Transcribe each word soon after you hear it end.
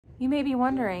You may be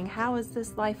wondering, how is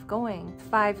this life going?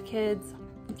 5 kids,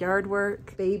 yard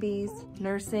work, babies,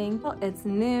 nursing. Well, it's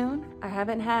noon. I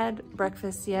haven't had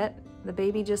breakfast yet. The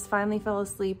baby just finally fell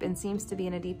asleep and seems to be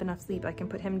in a deep enough sleep I can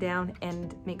put him down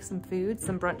and make some food,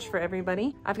 some brunch for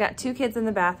everybody. I've got 2 kids in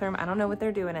the bathroom. I don't know what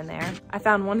they're doing in there. I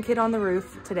found 1 kid on the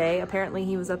roof today. Apparently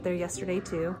he was up there yesterday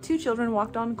too. 2 children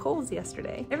walked on coals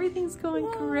yesterday. Everything's going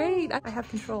great. I have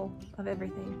control of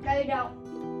everything. No, you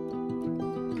don't.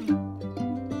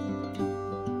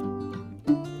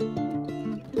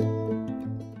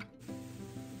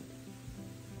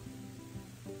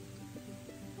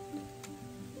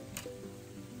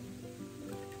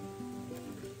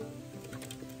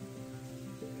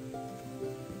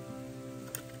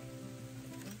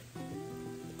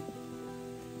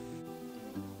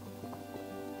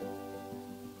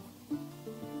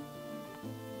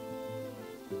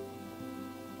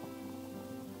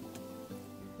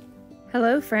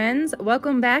 Hello friends,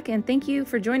 welcome back and thank you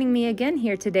for joining me again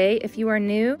here today. If you are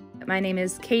new, my name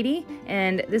is Katie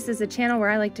and this is a channel where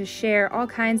I like to share all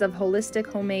kinds of holistic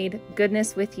homemade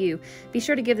goodness with you. Be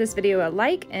sure to give this video a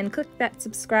like and click that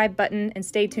subscribe button and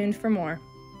stay tuned for more.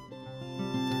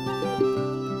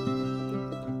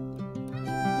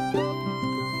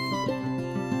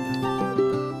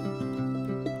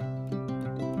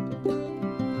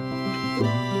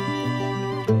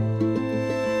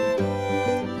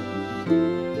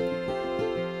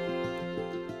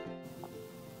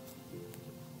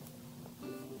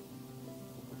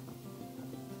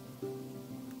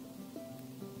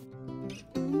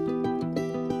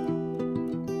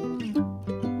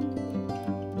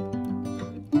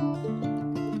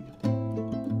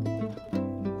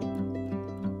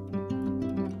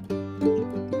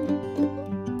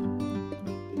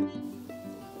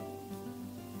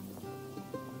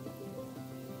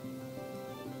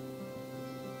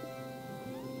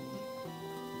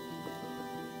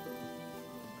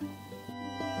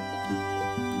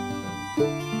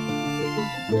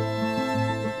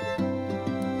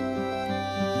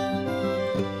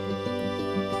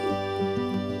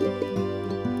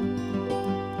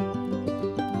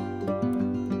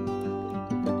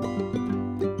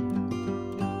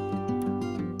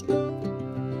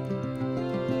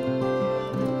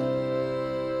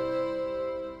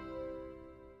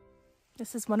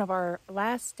 This is one of our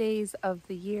last days of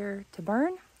the year to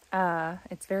burn.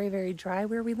 It's very, very dry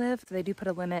where we live, so they do put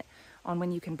a limit on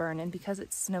when you can burn. And because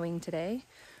it's snowing today,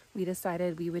 we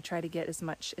decided we would try to get as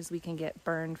much as we can get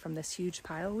burned from this huge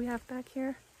pile we have back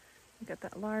here. We've got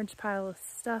that large pile of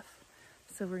stuff,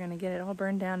 so we're gonna get it all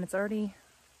burned down. It's already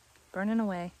burning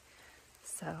away.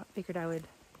 So I figured I would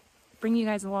bring you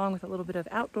guys along with a little bit of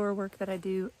outdoor work that I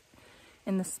do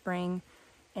in the spring,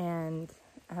 and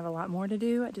I have a lot more to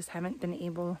do. I just haven't been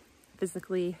able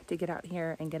physically to get out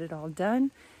here and get it all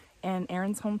done. And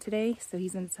Aaron's home today, so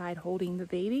he's inside holding the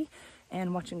baby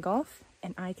and watching golf.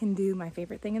 And I can do my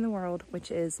favorite thing in the world,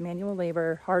 which is manual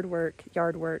labor, hard work,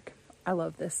 yard work. I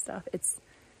love this stuff. It's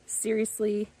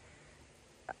seriously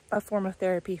a form of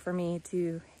therapy for me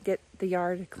to get the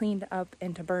yard cleaned up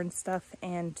and to burn stuff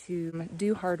and to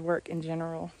do hard work in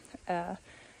general.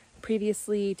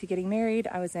 Previously to getting married,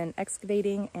 I was in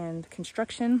excavating and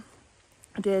construction.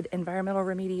 I did environmental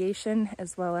remediation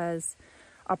as well as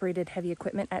operated heavy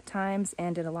equipment at times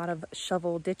and did a lot of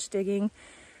shovel ditch digging,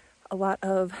 a lot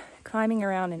of climbing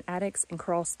around in attics and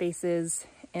crawl spaces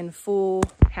in full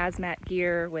hazmat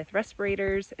gear with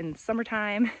respirators in the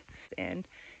summertime, and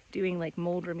doing like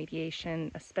mold remediation,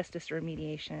 asbestos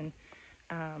remediation,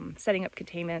 setting up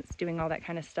containments, doing all that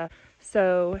kind of stuff.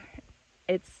 So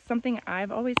it's something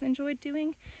I've always enjoyed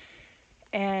doing,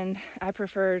 and I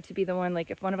prefer to be the one, like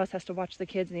if one of us has to watch the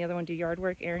kids and the other one do yard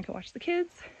work, Aaron can watch the kids.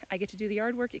 I get to do the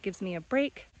yard work. It gives me a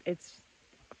break. It's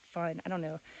fun. I don't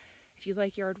know. If you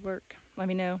like yard work, let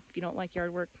me know. If you don't like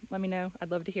yard work, let me know.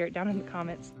 I'd love to hear it down in the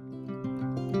comments.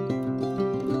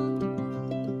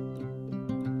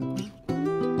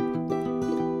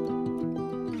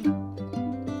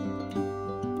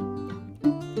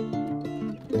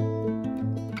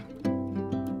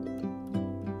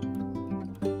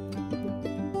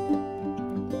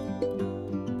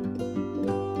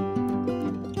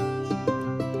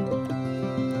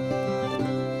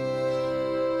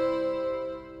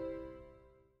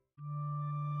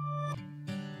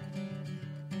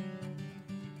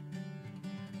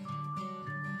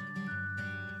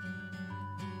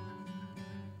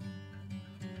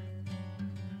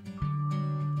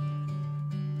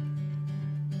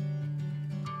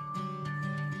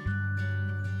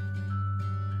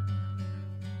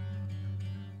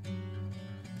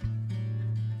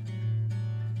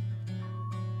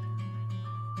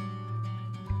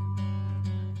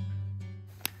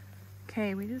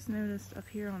 Okay, we just noticed up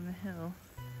here on the hill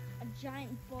a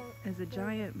giant boulder. is a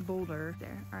giant boulder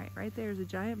there. All right, right there is a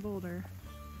giant boulder.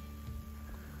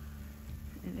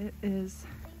 And it is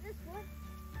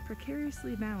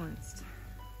precariously balanced.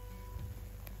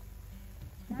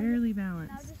 Barely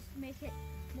balanced. Now just make it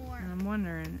more. And I'm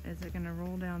wondering, is it gonna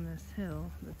roll down this hill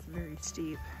that's very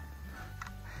steep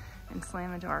and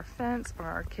slam into our fence or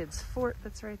our kids' fort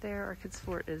that's right there? Our kids'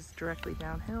 fort is directly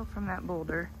downhill from that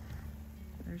boulder.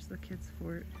 There's the kids'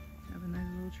 fort, having those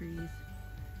little trees.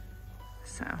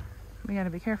 So we gotta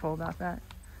be careful about that.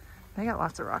 They got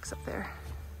lots of rocks up there.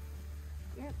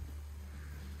 Yep.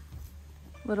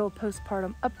 Little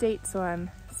postpartum update. So I'm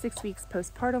 6 weeks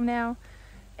postpartum now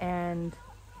and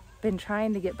been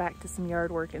trying to get back to some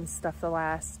yard work and stuff the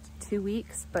last 2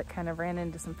 weeks, but kind of ran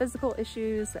into some physical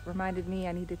issues that reminded me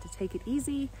I needed to take it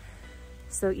easy.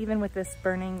 So even with this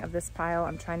burning of this pile,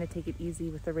 I'm trying to take it easy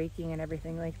with the raking and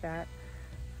everything like that.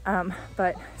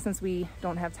 But since we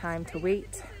don't have time to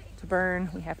wait to burn,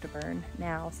 we have to burn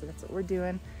now. So that's what we're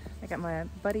doing. I got my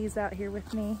buddies out here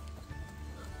with me.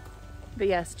 But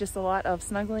yes, just a lot of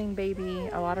snuggling baby,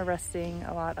 a lot of resting,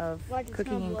 a lot of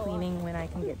cooking and cleaning when I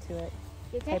can get to it,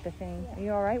 type of thing. Are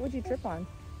you all right? What'd you trip on?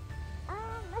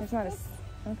 There's not a...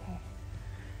 Okay.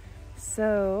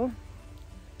 So,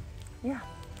 yeah,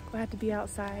 glad to be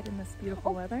outside in this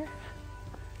beautiful weather.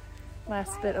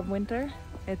 Last bit of winter.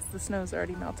 The snow's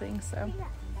already melting, so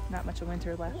not much of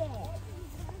winter left.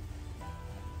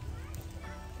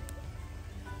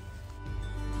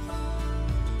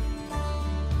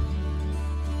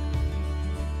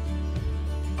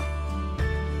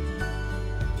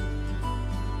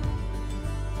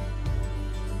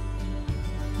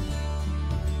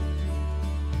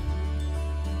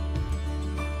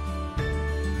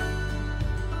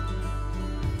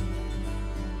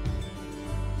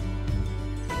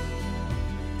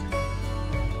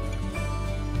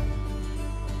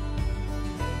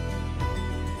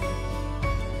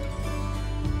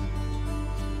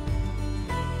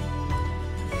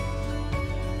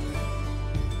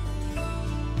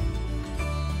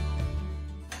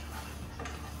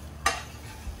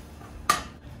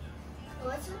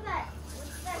 What's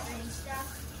that green stuff?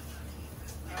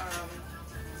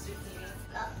 Zucchini.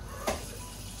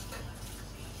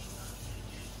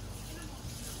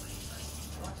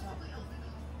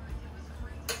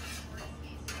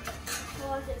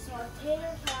 What is it? So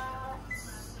tater tots.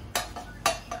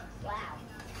 Wow.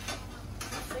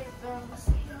 They're almost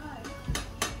done.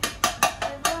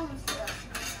 They're almost done.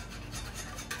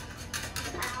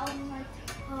 Ow, my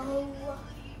toe.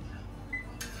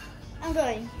 I'm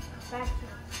going back to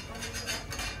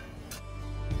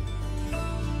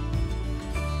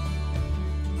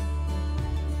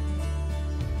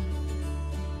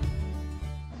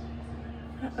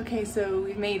Okay, so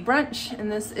we've made brunch,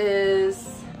 and this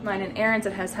is mine and Aaron's.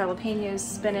 It has jalapenos,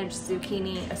 spinach,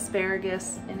 zucchini,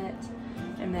 asparagus in it,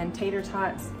 and then tater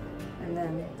tots. And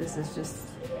then this is just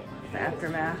the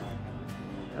aftermath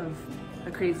of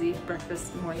a crazy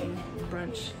breakfast, morning,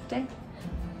 brunch day.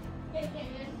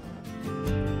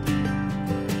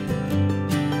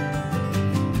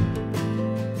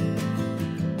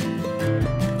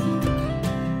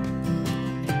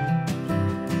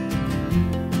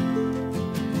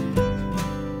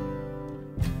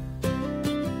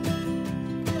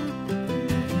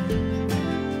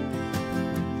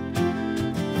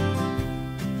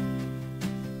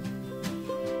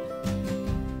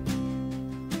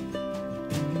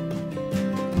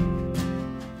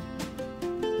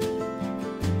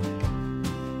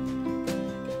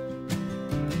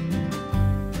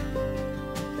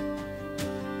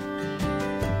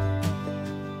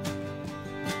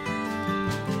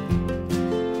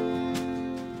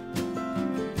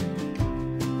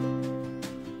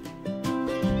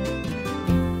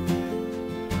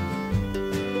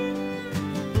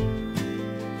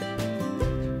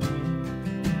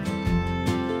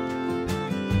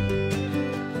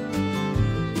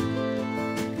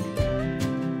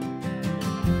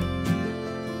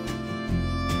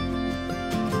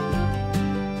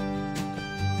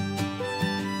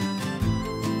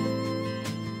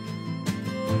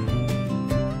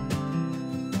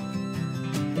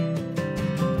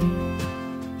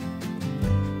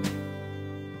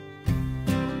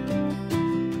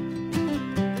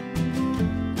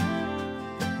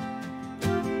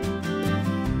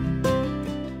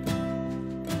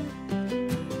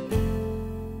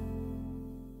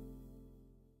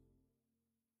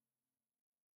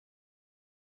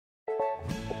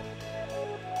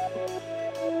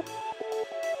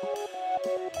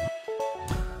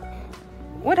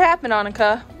 What happened,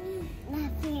 Annika?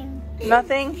 nothing.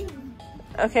 Nothing?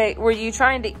 Okay, were you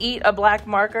trying to eat a black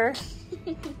marker?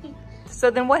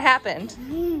 So then what happened?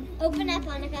 Open up,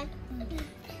 Monica.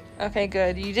 Okay,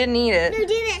 good. You didn't eat it. No, do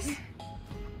this.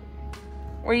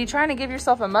 Were you trying to give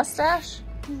yourself a mustache?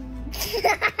 Were you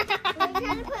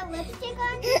trying to put lipstick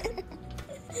on?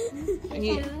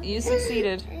 You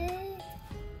succeeded.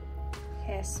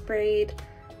 Okay, I sprayed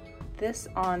this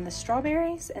on the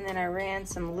strawberries, and then I ran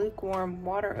some lukewarm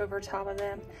water over top of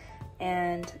them,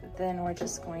 and then we're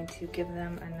just going to give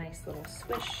them a nice little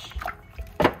swish.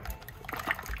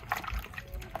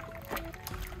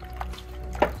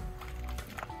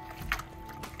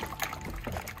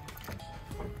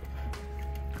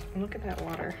 Look at that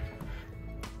water.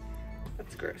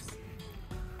 That's gross.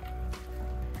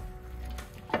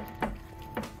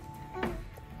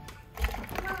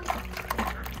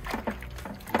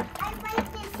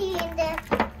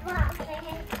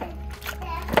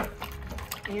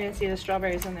 You didn't see the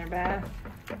strawberries in their bath?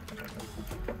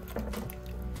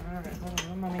 Alright, hold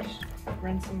on. Let me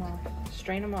rinse them off.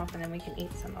 Strain them off and then we can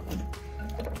eat some of them.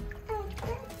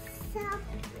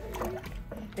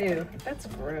 Ew, that's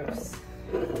gross.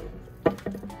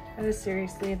 That is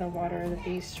seriously the water of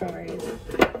these strawberries.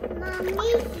 Mommy.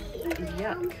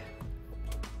 Yuck.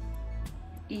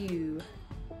 Ew.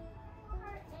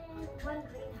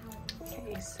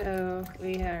 Okay, so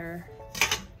we are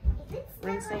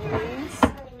rinsing these.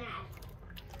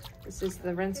 This is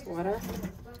the rinse water.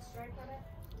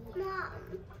 Mom.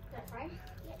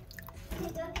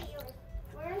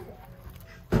 Where is it?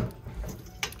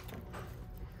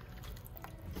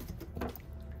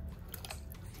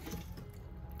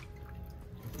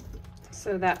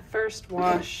 So that first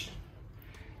wash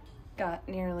got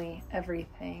nearly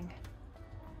everything.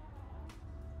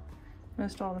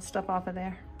 Most all the stuff off of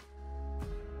there.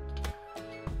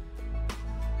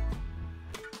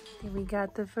 Here we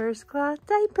got the first cloth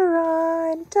diaper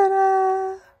on.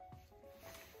 Ta-da!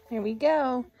 Here we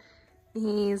go.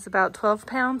 He's about 12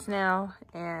 pounds now,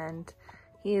 and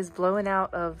he is blowing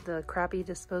out of the crappy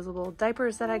disposable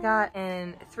diapers that I got.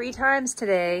 And 3 times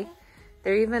today,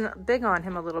 they're even big on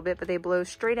him a little bit, but they blow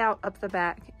straight out up the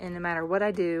back. And no matter what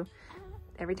I do,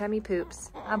 every time he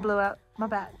poops, I blow out my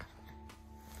back.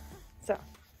 So,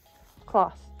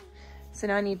 cloth. So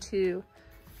now I need to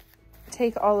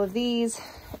take all of these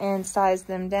and size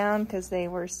them down because they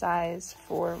were sized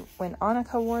for when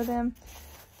Annika wore them.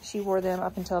 She wore them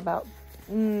up until about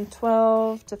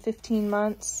 12 to 15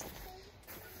 months.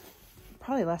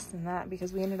 Probably less than that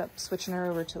because we ended up switching her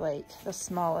over to like the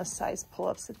smallest size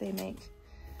pull-ups that they make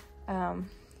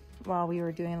while we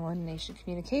were doing elimination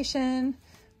communication,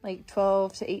 like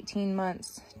 12 to 18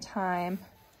 months time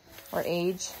or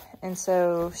age. And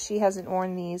so she hasn't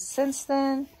worn these since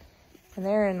then, and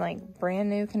they're in like brand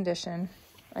new condition.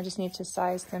 I just need to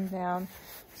size them down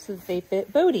so that they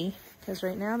fit Bodhi, because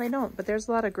right now they don't, but there's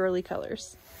a lot of girly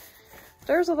colors.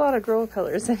 There's a lot of girl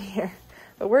colors in here.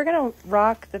 But we're gonna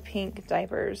rock the pink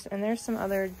diapers, and there's some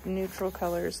other neutral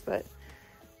colors, but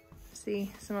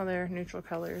see, some other neutral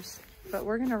colors. But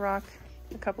we're gonna rock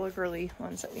a couple of girly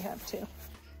ones that we have too.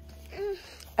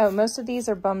 Oh, most of these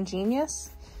are Bum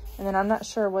Genius, and then I'm not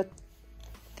sure what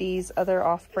these other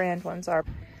off-brand ones are.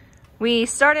 We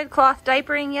started cloth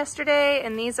diapering yesterday,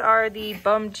 and these are the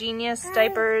Bum Genius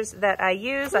diapers that I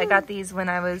use. I got these when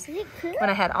I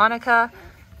had Annika.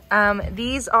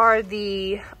 These are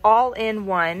the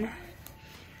all-in-one,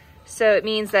 so it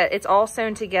means that it's all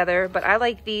sewn together, but I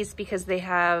like these because they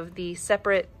have the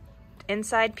separate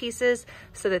inside pieces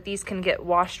so that these can get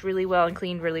washed really well and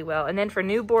cleaned really well. And then for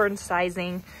newborn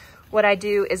sizing, what I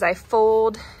do is I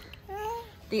fold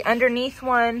the underneath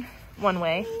one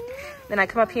way, then I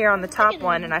come up here on the top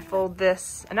one and I fold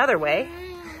this another way,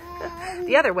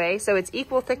 the other way, so it's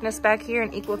equal thickness back here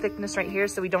and equal thickness right here,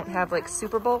 so we don't have like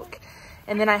super bulk.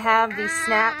 And then I have these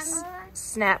snaps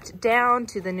snapped down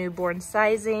to the newborn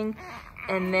sizing.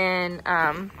 And then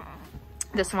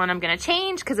this one I'm gonna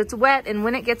change because it's wet, and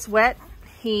when it gets wet,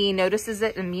 he notices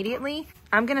it immediately.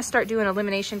 I'm gonna start doing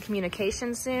elimination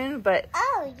communication soon, but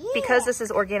because this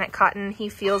is organic cotton, he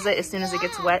feels it as soon as it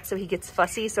gets wet, so he gets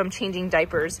fussy, so I'm changing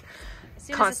diapers. As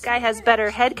soon as this guy has better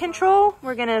head control,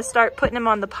 we're gonna start putting him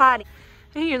on the potty.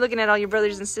 You're looking at all your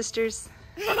brothers and sisters.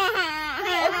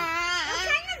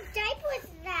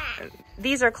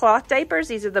 These are cloth diapers.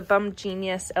 These are the Bum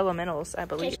Genius Elementals, I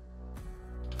believe.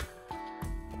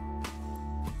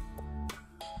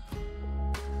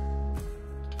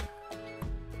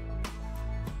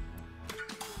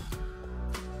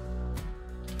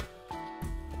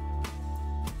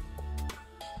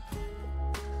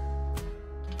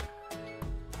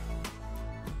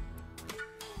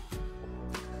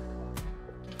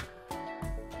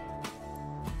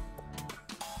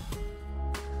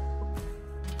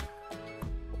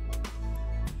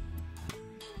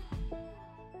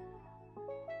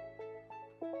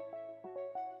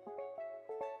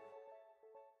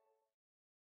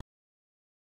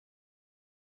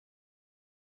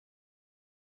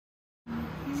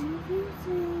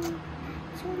 you.